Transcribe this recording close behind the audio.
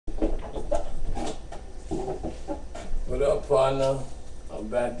What up, partner? I'm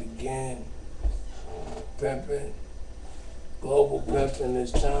back again. Pimping. Global pimping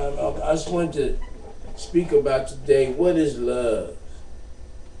this time. I just wanted to speak about today, what is love?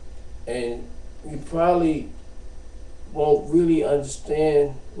 And you probably won't really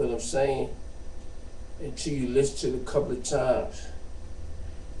understand what I'm saying until you listen to it a couple of times.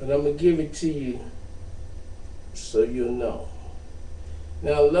 But I'm going to give it to you so you'll know.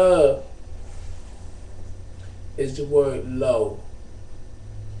 Now, love is the word low.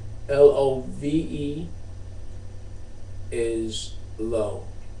 L-O-V-E is low.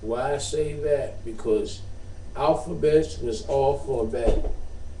 Why I say that? Because alphabets was alphabet.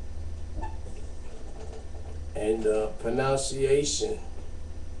 And pronunciation,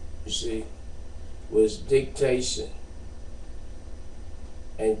 you see, was dictation.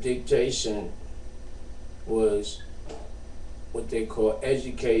 And dictation was what they call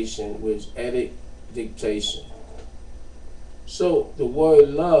education, was edit dictation. So the word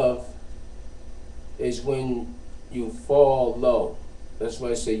love is when you fall low. That's why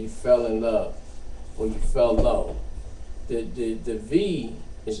I say you fell in love, when you fell low. The V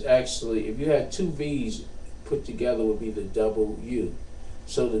is actually, if you had two V's put together, would be the double U.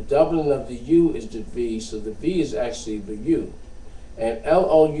 So the doubling of the U is the V, so the V is actually the U. And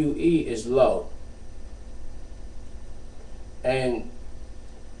L-O-U-E is low. And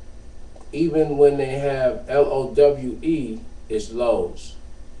even when they have L-O-W-E is lows.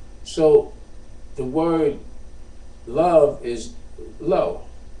 So the word love is low.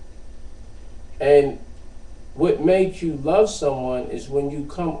 And what makes you love someone is when you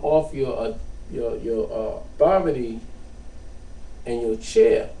come off your authority and your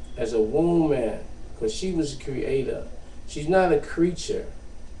chair as a woman, because she was a creator. She's not a creature.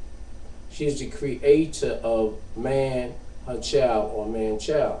 She's the creator of man, her child, or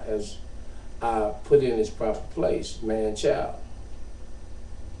man-child, as I put in its proper place, man-child.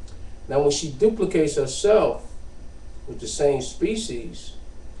 Now, when she duplicates herself with the same species,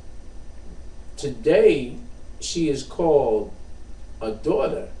 today she is called a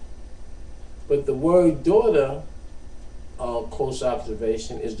daughter. But the word daughter, close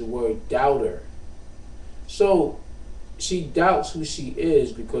observation, is the word doubter. So she doubts who she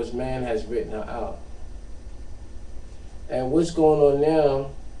is because man has written her out. And what's going on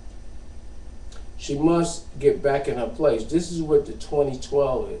now, she must get back in her place. This is what the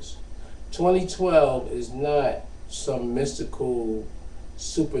 2012 is. 2012 is not some mystical,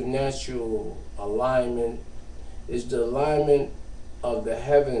 supernatural alignment. It's the alignment of the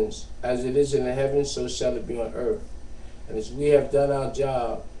heavens. As it is in the heavens, so shall it be on earth. And as we have done our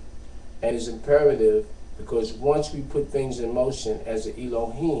job, and it's imperative, because once we put things in motion as an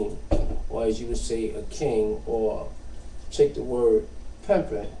Elohim, or as you would say, a king, or take the word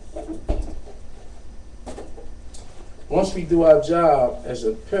pimping. Once we do our job as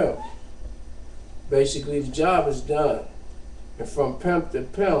a pimp, basically the job is done. And from pimp to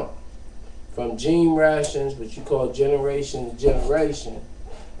pimp, from gene rations, which you call generation to generation,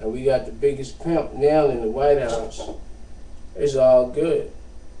 and we got the biggest pimp now in the White House, it's all good,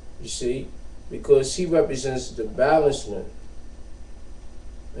 you see, because he represents the balancement,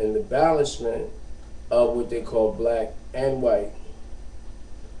 and the balancement of what they call black and white.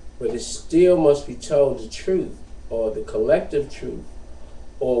 But it still must be told the truth, or the collective truth.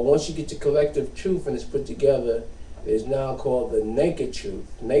 Or once you get the collective truth and it's put together, it is now called the naked truth,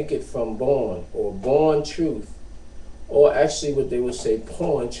 naked from born, or born truth, or actually what they would say,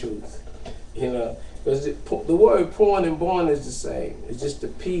 porn truth. You know, because the word porn and born is the same. It's just the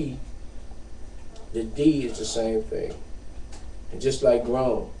P, the D is the same thing. And just like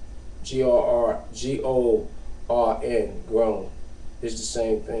grown, G-O-R-N, grown, is the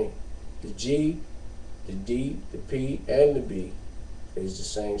same thing. The G, the D, the P, and the B is the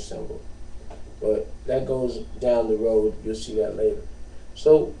same symbol. But that goes down the road. You'll see that later.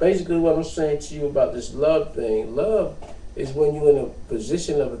 So basically what I'm saying to you about this love thing, love is when you're in a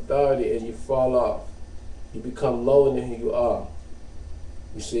position of authority and you fall off. You become lower than who you are.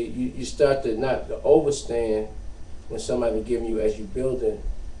 You see, you start to not to overstand when somebody giving you as you building.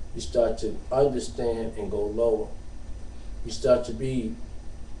 You start to understand and go lower. You start to be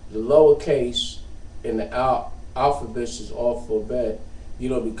the lowercase in the alphabet is alphabet. You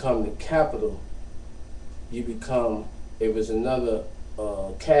don't become the capital. You become, if it's another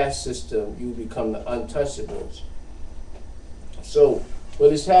caste system, you become the untouchables. So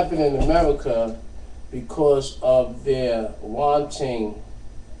what is happening in America, because of their wanting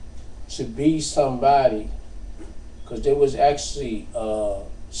to be somebody, because they was actually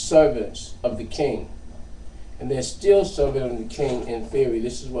servants of the king. And they're still serving of the king in theory.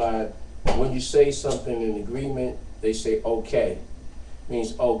 This is why when you say something in agreement, they say okay,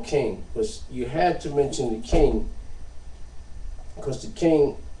 means "O king." But you had to mention the king because the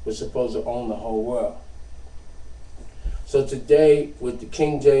king was supposed to own the whole world. So today, with the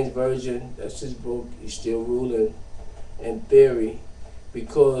King James Version, that's his book, he's still ruling in theory,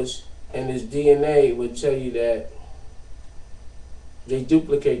 because in his DNA would tell you that they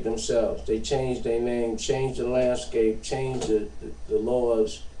duplicate themselves. They change their name, change the landscape, change the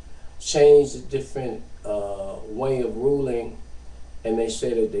laws, change the different way of ruling, and they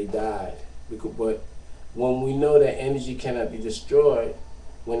say that they died. But when we know that energy cannot be destroyed,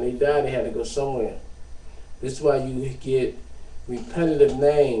 when they die, they had to go somewhere. This is why you get repetitive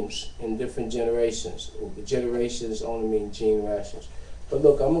names in different generations. Generations only mean generations. But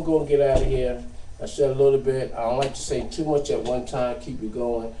look, I'm going to go and get out of here. I said a little bit. I don't like to say too much at one time. Keep it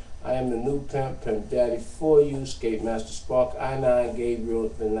going. I am the new pimp, Pimp Daddy for you, Escape Master Spark, I-9, Gabriel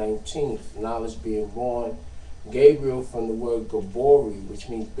the 19th, knowledge being born. Gabriel from the word Gabori, which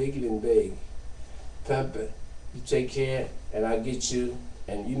means bigger than big. Pimpin'. You take care, and I'll get you,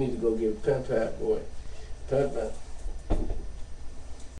 and you need to go get a pimp hat, boy. Pimpin'.